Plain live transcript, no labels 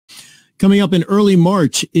Coming up in early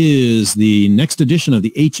March is the next edition of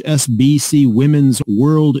the HSBC Women's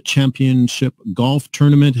World Championship Golf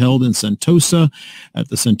Tournament held in Sentosa at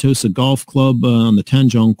the Sentosa Golf Club on the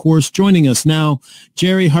Tanjong Course. Joining us now,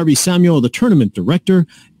 Jerry Harvey-Samuel, the tournament director,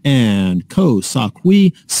 and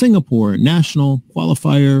Hwee, Singapore National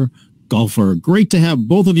Qualifier golfer. Great to have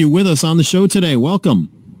both of you with us on the show today. Welcome.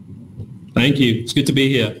 Thank you. It's good to be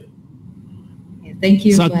here. Thank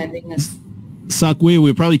you for having us. Hwee,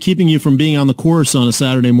 we're probably keeping you from being on the course on a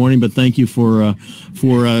Saturday morning, but thank you for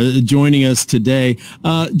joining us today.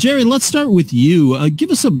 Jerry, let's start with you.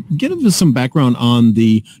 Give us some background on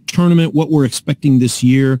the tournament, what we're expecting this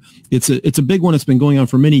year. It's a big one. It's been going on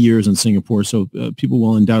for many years in Singapore, so people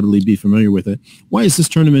will undoubtedly be familiar with it. Why is this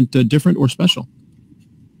tournament different or special?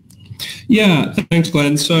 Yeah, thanks,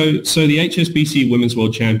 Glenn. So the HSBC Women's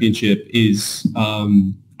World Championship is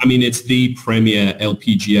it's the premier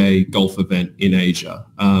LPGA golf event in Asia.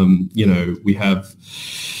 We have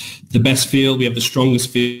the best field, we have the strongest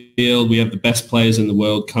field, we have the best players in the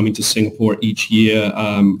world coming to Singapore each year.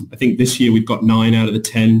 I think this year we've got 9 out of the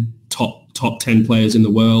 10 top 10 players in the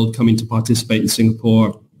world coming to participate in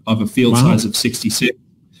Singapore of a field size of 66.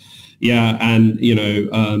 Yeah, and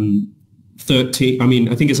 13.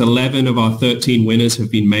 I think it's 11 of our 13 winners have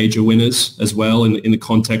been major winners as well in the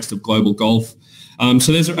context of global golf.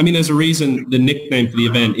 So there's a reason the nickname for the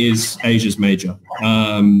event is Asia's Major.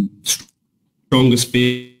 Strongest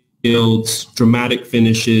fields, dramatic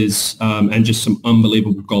finishes, and just some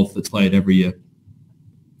unbelievable golf that's played every year.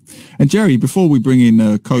 And Jerry, before we bring in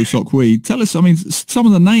Hwee, tell us, some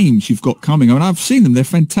of the names you've got coming. I've seen them; they're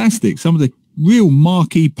fantastic. Some of the real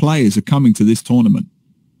marquee players are coming to this tournament.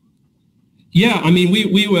 Yeah,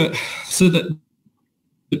 we were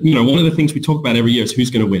one of the things we talk about every year is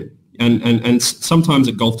who's going to win. And sometimes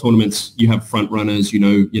at golf tournaments you have front runners, who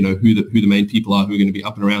the main people are who are going to be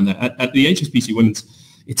up and around there. At the HSBC Women's,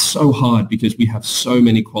 it's so hard because we have so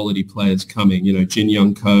many quality players coming. Jin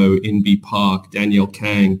Young Ko, In-Bee Park, Danielle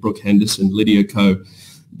Kang, Brooke Henderson, Lydia Ko.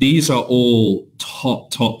 These are all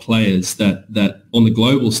top players that on the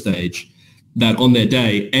global stage, that on their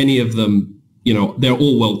day, any of them, they're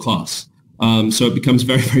all world class. So it becomes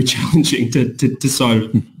very, very challenging to sort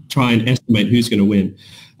of try and estimate who's going to win.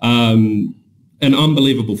 An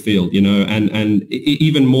unbelievable field, and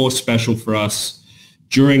even more special for us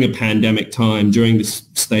during a pandemic time, during this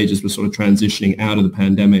stage as we're sort of transitioning out of the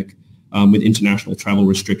pandemic with international travel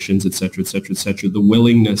restrictions, et cetera, the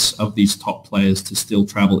willingness of these top players to still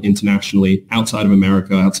travel internationally outside of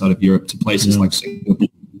America, outside of Europe, to places like Singapore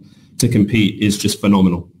to compete is just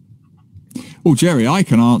phenomenal. Well, Jerry, I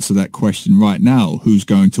can answer that question right now. Who's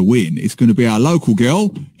going to win? It's going to be our local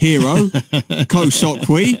girl, hero,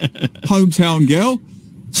 Hwee, hometown girl.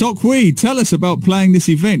 Hwee, tell us about playing this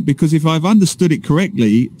event, because if I've understood it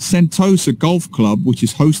correctly, Sentosa Golf Club, which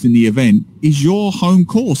is hosting the event, is your home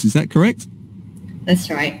course. Is that correct?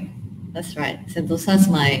 That's right. Sentosa is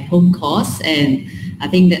my home course, and I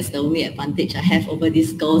think that's the only advantage I have over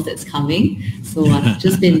these girls that's coming. So I've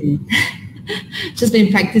just been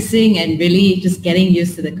practicing and really just getting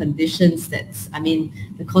used to the conditions.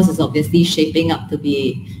 The course is obviously shaping up to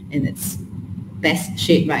be in its best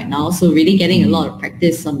shape right now. So really getting a lot of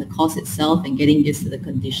practice on the course itself and getting used to the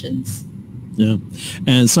conditions. Yeah.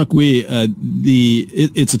 And Hwee,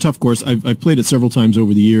 it's a tough course. I've played it several times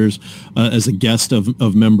over the years as a guest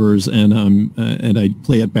of members, and I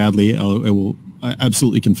play it badly. I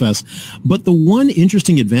absolutely confess. But the one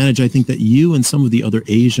interesting advantage I think that you and some of the other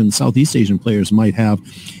Southeast Asian players might have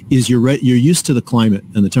is you're used to the climate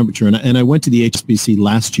and the temperature. And I went to the HSBC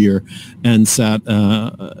last year and sat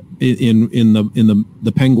in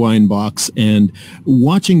the Penguin box, and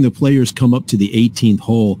watching the players come up to the 18th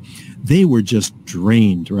hole, they were just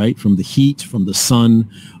drained, right, from the heat, from the sun.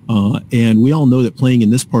 And we all know that playing in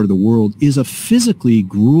this part of the world is a physically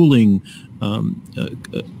grueling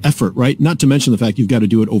effort, right? Not to mention the fact you've got to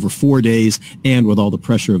do it over 4 days and with all the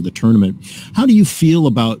pressure of the tournament. How do you feel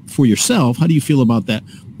about that,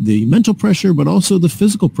 the mental pressure, but also the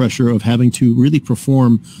physical pressure of having to really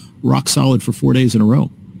perform rock solid for 4 days in a row?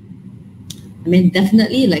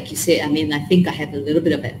 Definitely, like you said, I think I have a little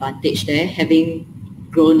bit of advantage there, having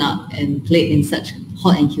grown up and played in such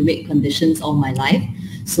hot and humid conditions all my life.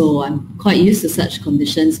 So I'm quite used to such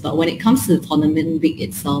conditions. But when it comes to the tournament week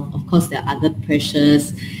itself, of course, there are other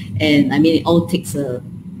pressures. And it all takes a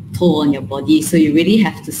toll on your body. So you really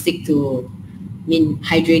have to stick to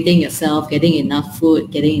hydrating yourself, getting enough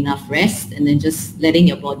food, getting enough rest, and then just letting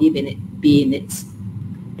your body be in its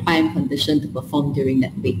prime condition to perform during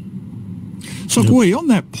that week. So, Hwee, on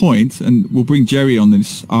that point, and we'll bring Jerry on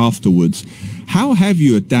this afterwards, How have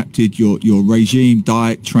you adapted your regime,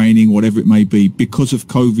 diet, training, whatever it may be, because of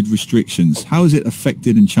COVID restrictions? How has it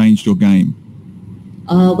affected and changed your game?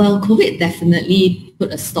 Well, COVID definitely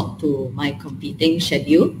put a stop to my competing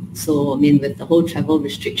schedule. So, I mean, with the whole travel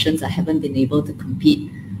restrictions, I haven't been able to compete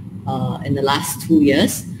in the last 2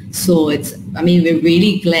 years. So we're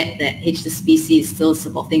really glad that HSBC is still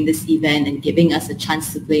supporting this event and giving us a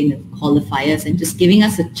chance to play in the qualifiers and just giving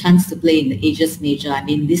us a chance to play in the Asia's Major. I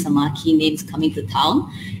mean, these are marquee names coming to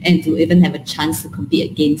town, and to even have a chance to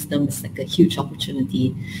compete against them is like a huge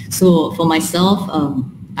opportunity. So for myself,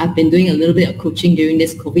 I've been doing a little bit of coaching during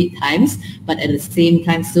this COVID times, but at the same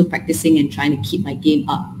time still practicing and trying to keep my game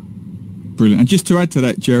up. Brilliant. And just to add to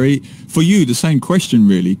that, Jerry, for you, the same question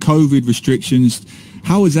really, COVID restrictions,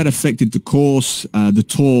 how has that affected the course, the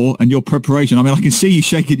tour, and your preparation? I mean, I can see you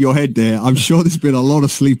shaking your head there. I'm sure there's been a lot of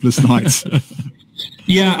sleepless nights.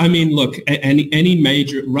 Yeah, I mean, look, running any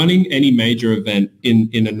major event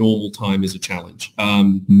in a normal time is a challenge.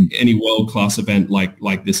 Any world-class event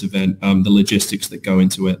like this event, the logistics that go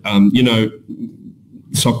into it.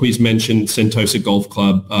 Hwee's mentioned Sentosa Golf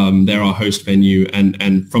Club. They're our host venue,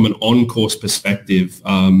 and from an on-course perspective,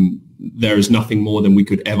 there is nothing more than we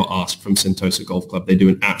could ever ask from Sentosa Golf Club. They do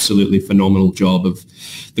an absolutely phenomenal job of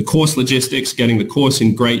the course logistics, getting the course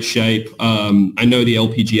in great shape. I know the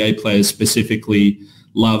LPGA players specifically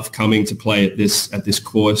love coming to play at this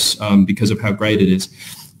course because of how great it is.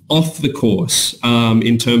 Off the course,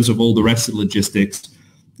 in terms of all the rest of the logistics,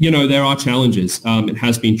 there are challenges. It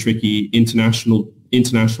has been tricky. International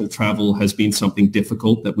travel has been something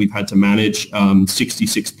difficult that we've had to manage.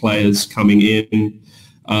 66 players coming in,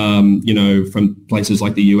 from places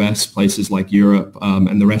like the US, places like Europe,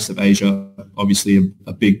 and the rest of Asia, obviously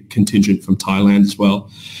a big contingent from Thailand as well,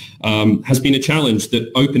 has been a challenge. The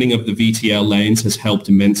opening of the VTL lanes has helped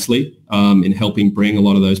immensely in helping bring a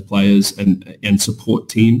lot of those players and support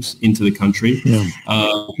teams into the country. Yeah.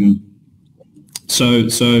 So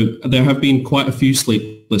there have been quite a few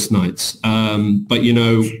sleepless nights, but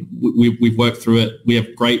we've worked through it. We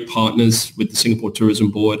have great partners with the Singapore Tourism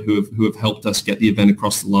Board who have helped us get the event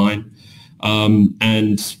across the line,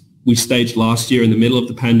 and we staged last year in the middle of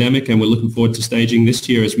the pandemic, and we're looking forward to staging this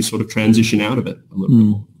year as we sort of transition out of it a little bit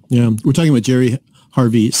more. Yeah, we're talking with Jerry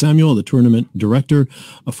Harvey-Samuel, the tournament director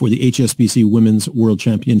for the HSBC Women's World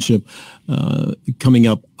Championship, coming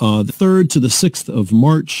up the 3rd to the 6th of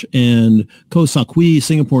March. And Ko Hwee,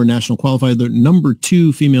 Singapore national qualifier, the number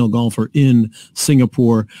 2 female golfer in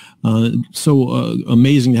Singapore. So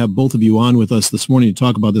amazing to have both of you on with us this morning to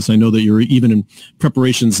talk about this. I know that you're even in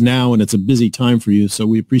preparations now, and it's a busy time for you, so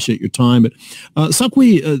we appreciate your time. But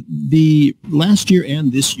Hwee, the last year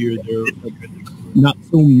and this year, there are not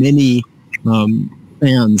so many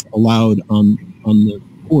fans allowed on the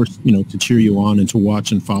course, to cheer you on and to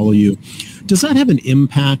watch and follow you. Does that have an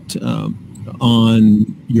impact on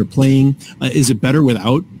your playing? Is it better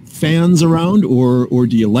without fans around, or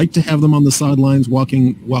do you like to have them on the sidelines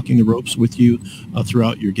walking the ropes with you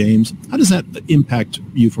throughout your games? How does that impact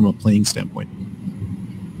you from a playing standpoint?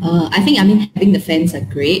 I think, having the fans are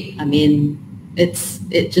great.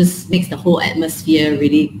 It just makes the whole atmosphere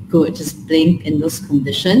really good, just playing in those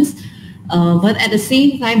conditions. But at the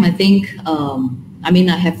same time, I think,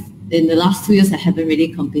 I have, in the last 2 years, I haven't really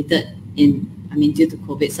competed due to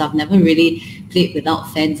COVID, so I've never really played without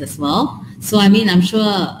fans as well. So, I'm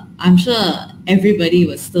sure everybody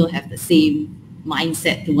will still have the same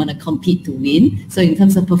mindset to want to compete to win. So in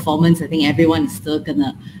terms of performance, I think everyone is still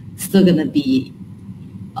gonna be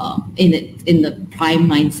in the prime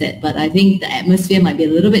mindset. But I think the atmosphere might be a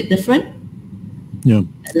little bit different. Yeah.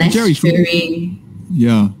 Less cheering.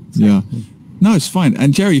 Yeah. No, it's fine.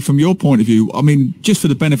 And Jerry, from your point of view, just for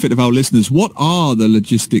the benefit of our listeners, what are the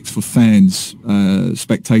logistics for fans,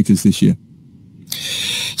 spectators this year?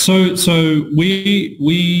 So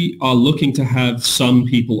we are looking to have some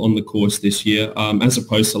people on the course this year, as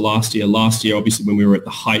opposed to last year. Last year, obviously, when we were at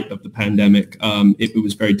the height of the pandemic, it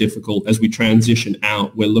was very difficult. As we transition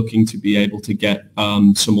out, we're looking to be able to get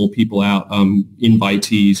some more people out,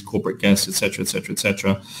 invitees, corporate guests, et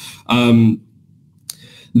cetera.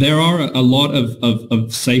 There are a lot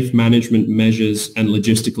of safe management measures and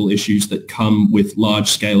logistical issues that come with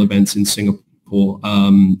large-scale events in Singapore.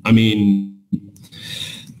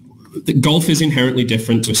 The golf is inherently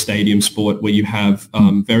different to a stadium sport where you have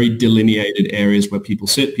very delineated areas where people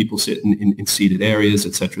sit in seated areas,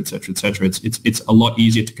 et cetera. It's a lot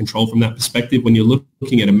easier to control from that perspective. When you're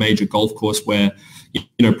looking at a major golf course where,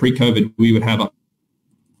 pre-COVID, we would have up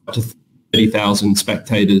to 30,000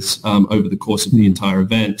 spectators over the course of the entire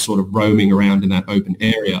event, sort of roaming around in that open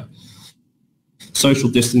area. Social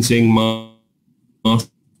distancing,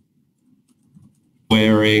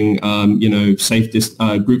 wearing,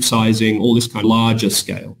 group sizing, all this kind of larger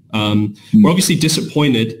scale. We're obviously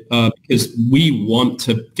disappointed because we want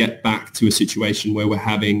to get back to a situation where we're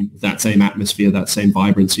having that same atmosphere, that same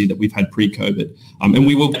vibrancy that we've had pre-COVID. And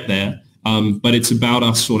we will get there, but it's about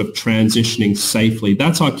us sort of transitioning safely.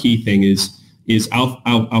 That's our key thing is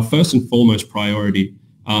our first and foremost priority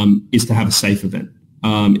is to have a safe event.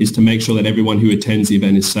 Is to make sure that everyone who attends the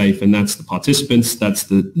event is safe, and that's the participants, that's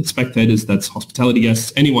the spectators, that's hospitality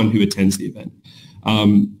guests, anyone who attends the event.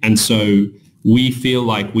 And so we feel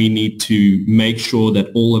like we need to make sure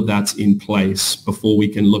that all of that's in place before we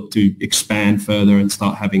can look to expand further and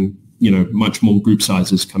start having, much more group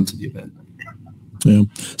sizes come to the event. Yeah.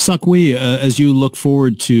 Hwee, as you look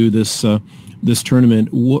forward to this tournament,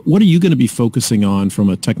 what are you going to be focusing on from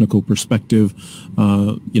a technical perspective?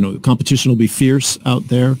 The competition will be fierce out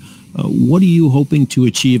there. What are you hoping to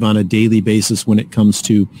achieve on a daily basis when it comes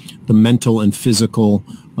to the mental and physical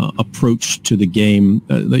approach to the game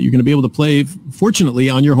that you're going to be able to play, fortunately,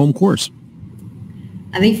 on your home course?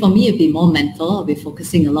 I think for me, it'd be more mental. I'll be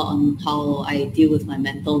focusing a lot on how I deal with my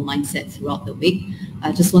mental mindset throughout the week.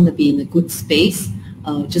 I just want to be in a good space.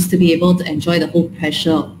 Just to be able to enjoy the whole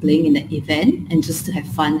pressure of playing in the event and just to have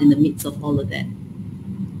fun in the midst of all of that.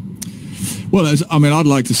 Well, I'd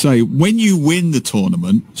like to say, when you win the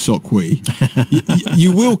tournament, Hwee,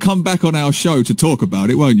 you will come back on our show to talk about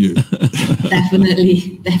it, won't you?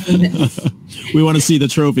 Definitely. We want to see the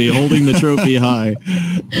trophy, holding the trophy high.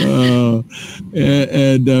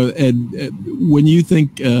 And when you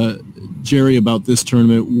think, Jerry, about this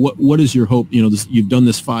tournament, what is your hope? You've done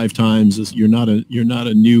this 5 times. You're not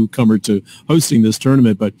a newcomer to hosting this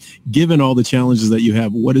tournament, but given all the challenges that you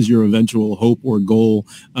have, what is your eventual hope or goal?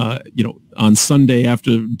 On Sunday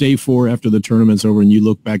after day 4, after the tournament's over, and you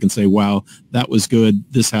look back and say, "Wow, that was good.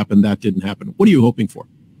 This happened. That didn't happen." What are you hoping for?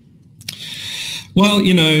 Well,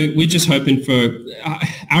 we're just hoping for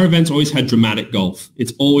our event's always had dramatic golf.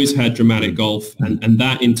 It's always had dramatic golf, and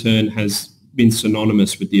that in turn has been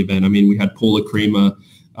synonymous with the event. I mean, we had Paula Creamer.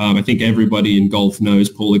 I think everybody in golf knows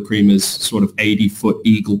Paula Creamer's sort of 80-foot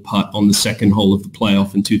eagle putt on the second hole of the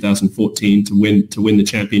playoff in 2014 to win the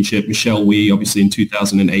championship. Michelle Hwee, obviously in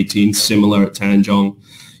 2018, similar at Tanjong.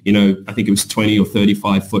 I think it was 20 or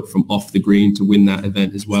 35 foot from off the green to win that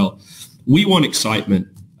event as well. We want excitement.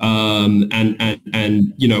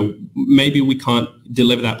 Maybe we can't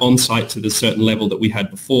deliver that on site to the certain level that we had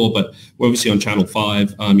before, but we're obviously on Channel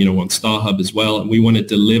 5, on StarHub as well, and we want to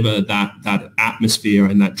deliver that atmosphere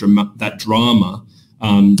and that drama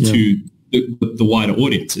to the wider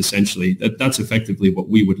audience. Essentially, that's effectively what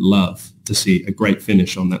we would love to see, a great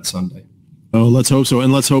finish on that Sunday. Oh, let's hope so,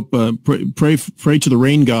 and let's hope pray to the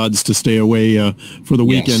rain gods to stay away for the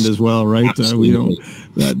weekend as well, right? That's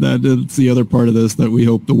the other part of this, that we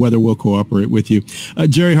hope the weather will cooperate with you.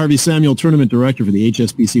 Jerry Harvey-Samuel, tournament director for the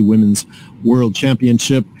HSBC Women's World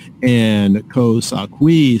Championship, and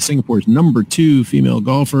Hwee, Singapore's #2 female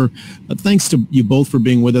golfer. Thanks to you both for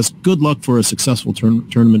being with us. Good luck for a successful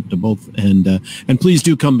tournament to both, and please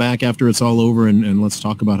do come back after it's all over and let's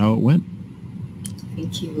talk about how it went.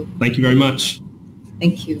 Thank you. Thank you very much.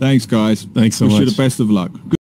 Thank you. Thanks, guys. Thanks so much. Wish you the best of luck.